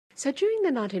So during the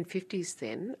 1950s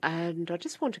then, and I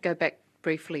just want to go back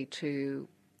briefly to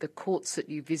the courts that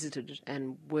you visited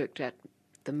and worked at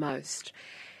the most.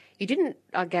 You didn't,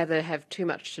 I gather, have too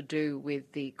much to do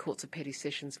with the courts of petty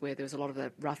sessions where there was a lot of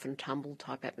the rough and tumble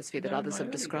type atmosphere that others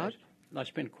have described? I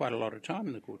spent quite a lot of time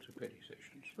in the courts of petty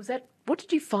sessions. What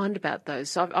did you find about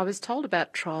those? I was told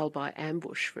about trial by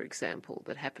ambush, for example,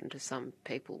 that happened to some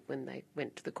people when they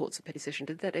went to the courts of petty session.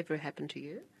 Did that ever happen to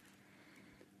you?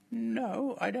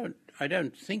 No, I don't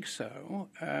think so.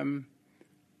 I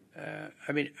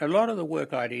mean, a lot of the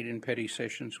work I did in petty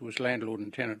sessions was landlord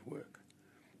and tenant work,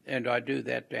 and I do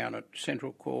that down at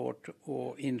Central Court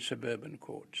or in suburban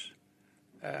courts.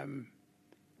 And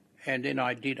then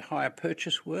I did hire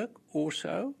purchase work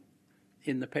also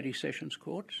in the petty sessions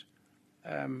courts,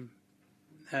 and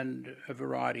a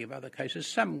variety of other cases,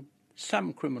 some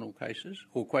criminal cases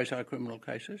or quasi-criminal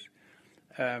cases,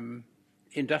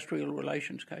 industrial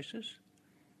relations cases.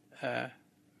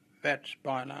 That's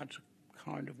by and large the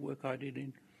kind of work I did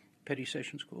in petty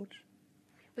sessions courts.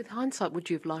 With hindsight, would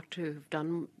you have liked to have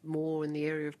done more in the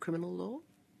area of criminal law?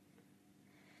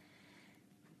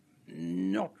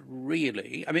 Not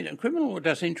really. I mean, criminal law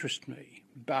does interest me,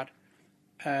 but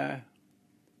I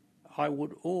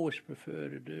would always prefer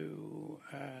to do,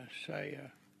 say,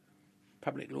 a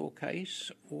public law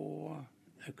case or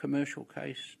a commercial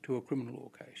case to a criminal law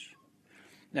case.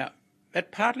 Now,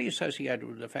 that partly associated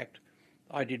with the fact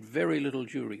I did very little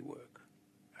jury work.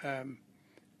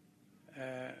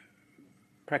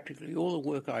 Practically all the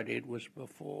work I did was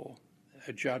before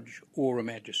a judge or a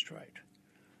magistrate.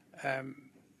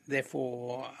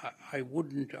 Therefore,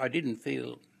 I didn't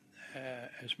feel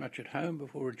as much at home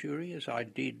before a jury as I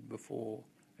did before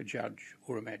a judge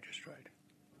or a magistrate.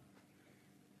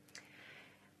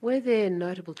 Were there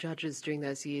notable judges during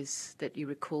those years that you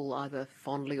recall either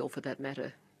fondly or, for that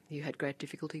matter, you had great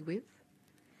difficulty with?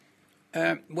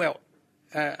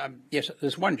 Yes,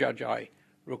 there's one judge I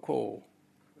recall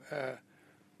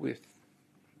with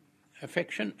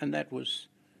affection, and that was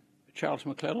Charles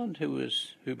McClelland, who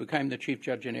became the Chief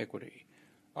Judge in Equity.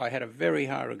 I had a very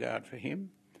high regard for him.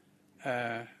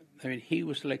 He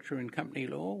was a lecturer in company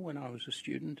law when I was a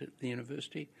student at the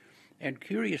university, and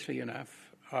curiously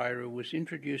enough, I was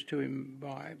introduced to him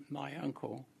by my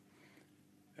uncle,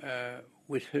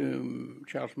 with whom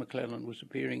Charles McClelland was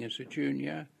appearing as a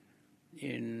junior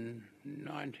in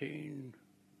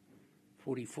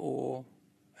 1944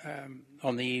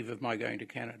 on the eve of my going to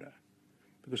Canada,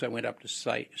 because I went up to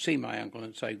see my uncle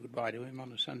and say goodbye to him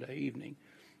on a Sunday evening,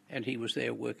 and he was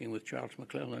there working with Charles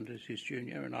McClelland as his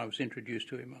junior, and I was introduced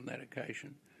to him on that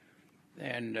occasion.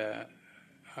 And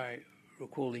I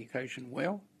recall the occasion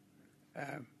well,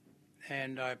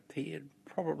 and I appeared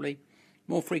probably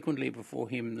more frequently before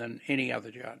him than any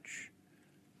other judge,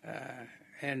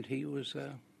 and he was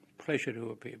a pleasure to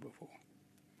appear before.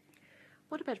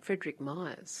 What about Frederick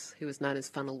Myers, who was known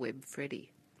as Funnelweb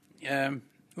Freddie?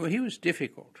 Well, he was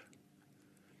difficult.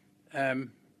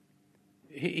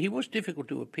 He was difficult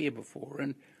to appear before,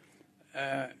 and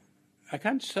I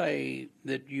can't say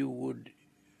that you would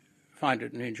find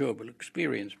it an enjoyable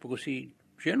experience, because he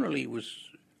generally was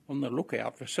on the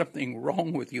lookout for something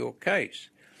wrong with your case.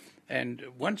 And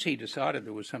once he decided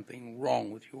there was something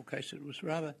wrong with your case, it was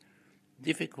rather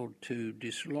difficult to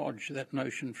dislodge that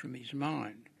notion from his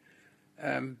mind.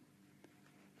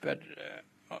 But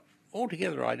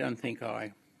altogether, I don't think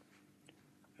I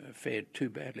fared too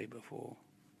badly before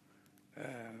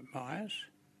Myers.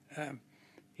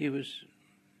 He was,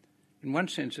 in one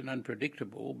sense, an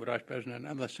unpredictable, but I suppose in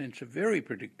another sense, a very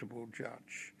predictable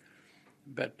judge.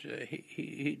 But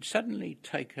he'd suddenly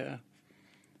take a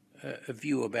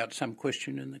view about some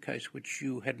question in the case which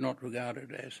you had not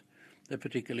regarded as a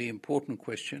particularly important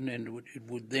question, and it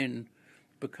would then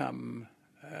become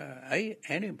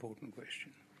an important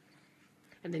question.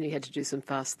 And then you had to do some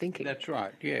fast thinking. That's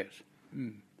right, yes.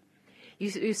 Mm.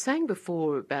 You were saying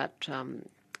before about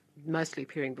mostly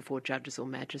appearing before judges or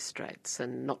magistrates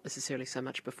and not necessarily so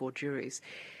much before juries.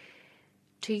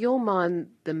 To your mind,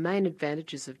 the main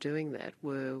advantages of doing that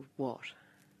were what?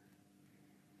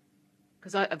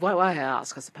 Because what I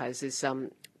ask, I suppose, is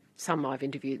some I've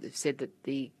interviewed have said that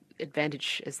the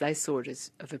advantage, as they saw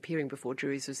it, of appearing before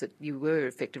juries was that you were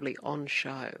effectively on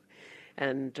show,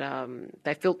 and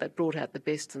they felt that brought out the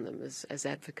best in them as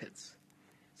advocates.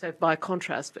 So by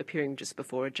contrast, appearing just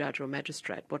before a judge or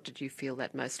magistrate, what did you feel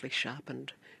that mostly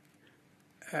sharpened?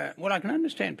 Well, I can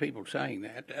understand people saying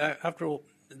that. After all,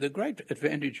 the great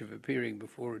advantage of appearing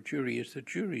before a jury is that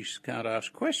juries can't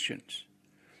ask questions.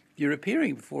 You're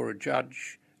appearing before a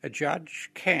judge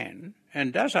can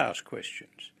and does ask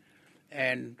questions,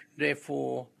 and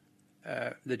therefore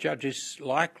the judge is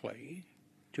likely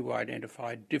to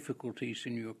identify difficulties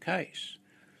in your case,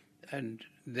 and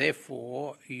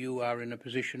therefore you are in a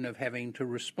position of having to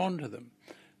respond to them.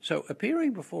 So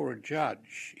appearing before a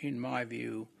judge, in my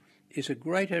view, is a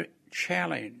greater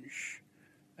challenge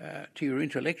to your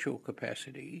intellectual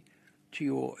capacity, to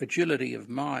your agility of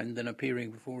mind, than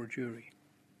appearing before a jury.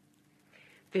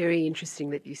 Very interesting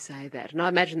that you say that. And I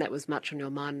imagine that was much on your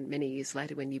mind many years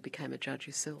later when you became a judge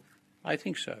yourself. I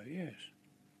think so, yes.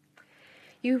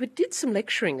 You did some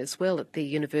lecturing as well at the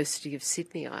University of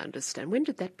Sydney, I understand. When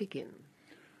did that begin?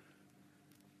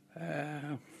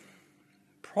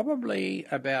 Probably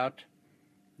about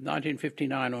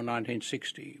 1959 or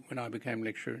 1960, when I became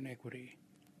lecturer in equity.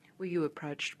 Were you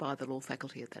approached by the law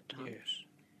faculty at that time? Yes.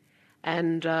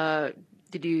 And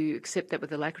did you accept that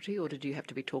with alacrity, or did you have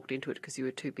to be talked into it because you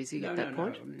were too busy at that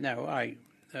point? No, I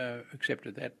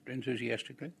accepted that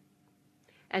enthusiastically.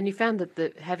 And you found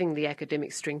that having the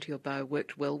academic string to your bow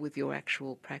worked well with your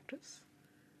actual practice?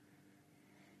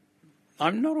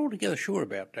 I'm not altogether sure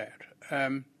about that.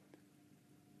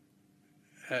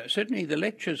 Certainly the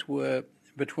lectures were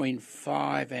between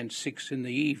 5 and 6 in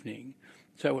the evening,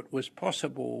 so it was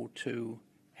possible to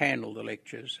handle the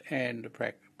lectures and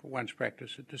one's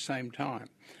practice at the same time.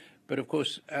 But of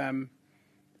course, 5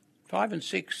 and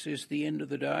 6 is the end of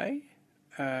the day,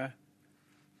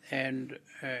 and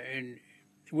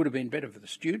it would have been better for the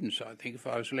students, I think, if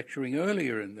I was lecturing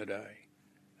earlier in the day.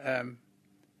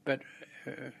 But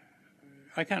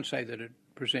I can't say that it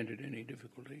presented any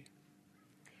difficulty.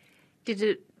 Did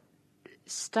it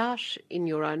start in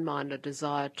your own mind a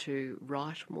desire to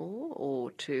write more, or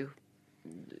to,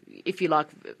 if you like,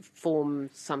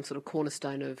 form some sort of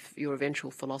cornerstone of your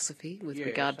eventual philosophy with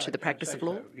regard to the practice of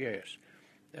law? So, yes.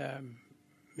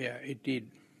 It did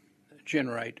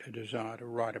generate a desire to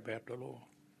write about the law.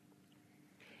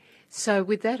 So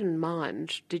with that in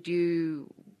mind, did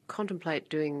you contemplate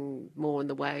doing more in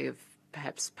the way of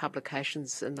perhaps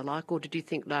publications and the like, or did you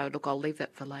think, no, look, I'll leave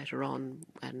that for later on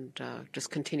and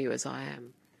just continue as I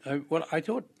am? Well, I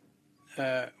thought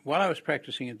while I was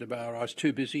practising at the bar, I was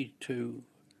too busy to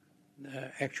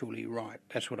actually write.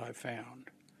 That's what I found.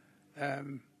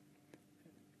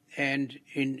 And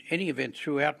in any event,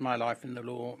 throughout my life in the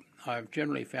law, I've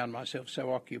generally found myself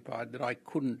so occupied that I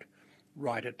couldn't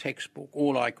write a textbook.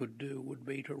 All I could do would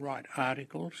be to write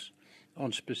articles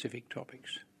on specific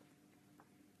topics.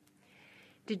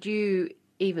 Did you,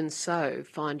 even so,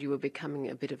 find you were becoming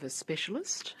a bit of a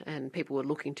specialist and people were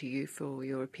looking to you for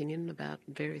your opinion about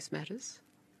various matters?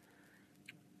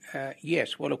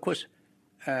 Yes. Well, of course,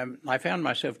 I found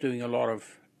myself doing a lot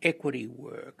of equity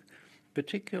work,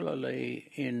 particularly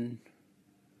in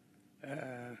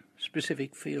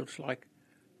specific fields like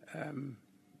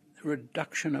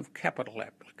reduction of capital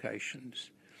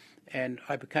applications. And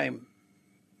I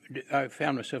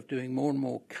found myself doing more and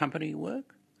more company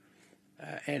work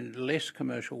and less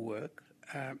commercial work,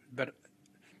 but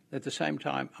at the same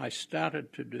time I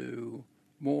started to do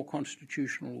more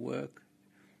constitutional work.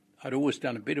 I'd always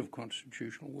done a bit of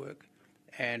constitutional work,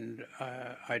 and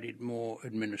I did more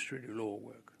administrative law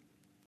work.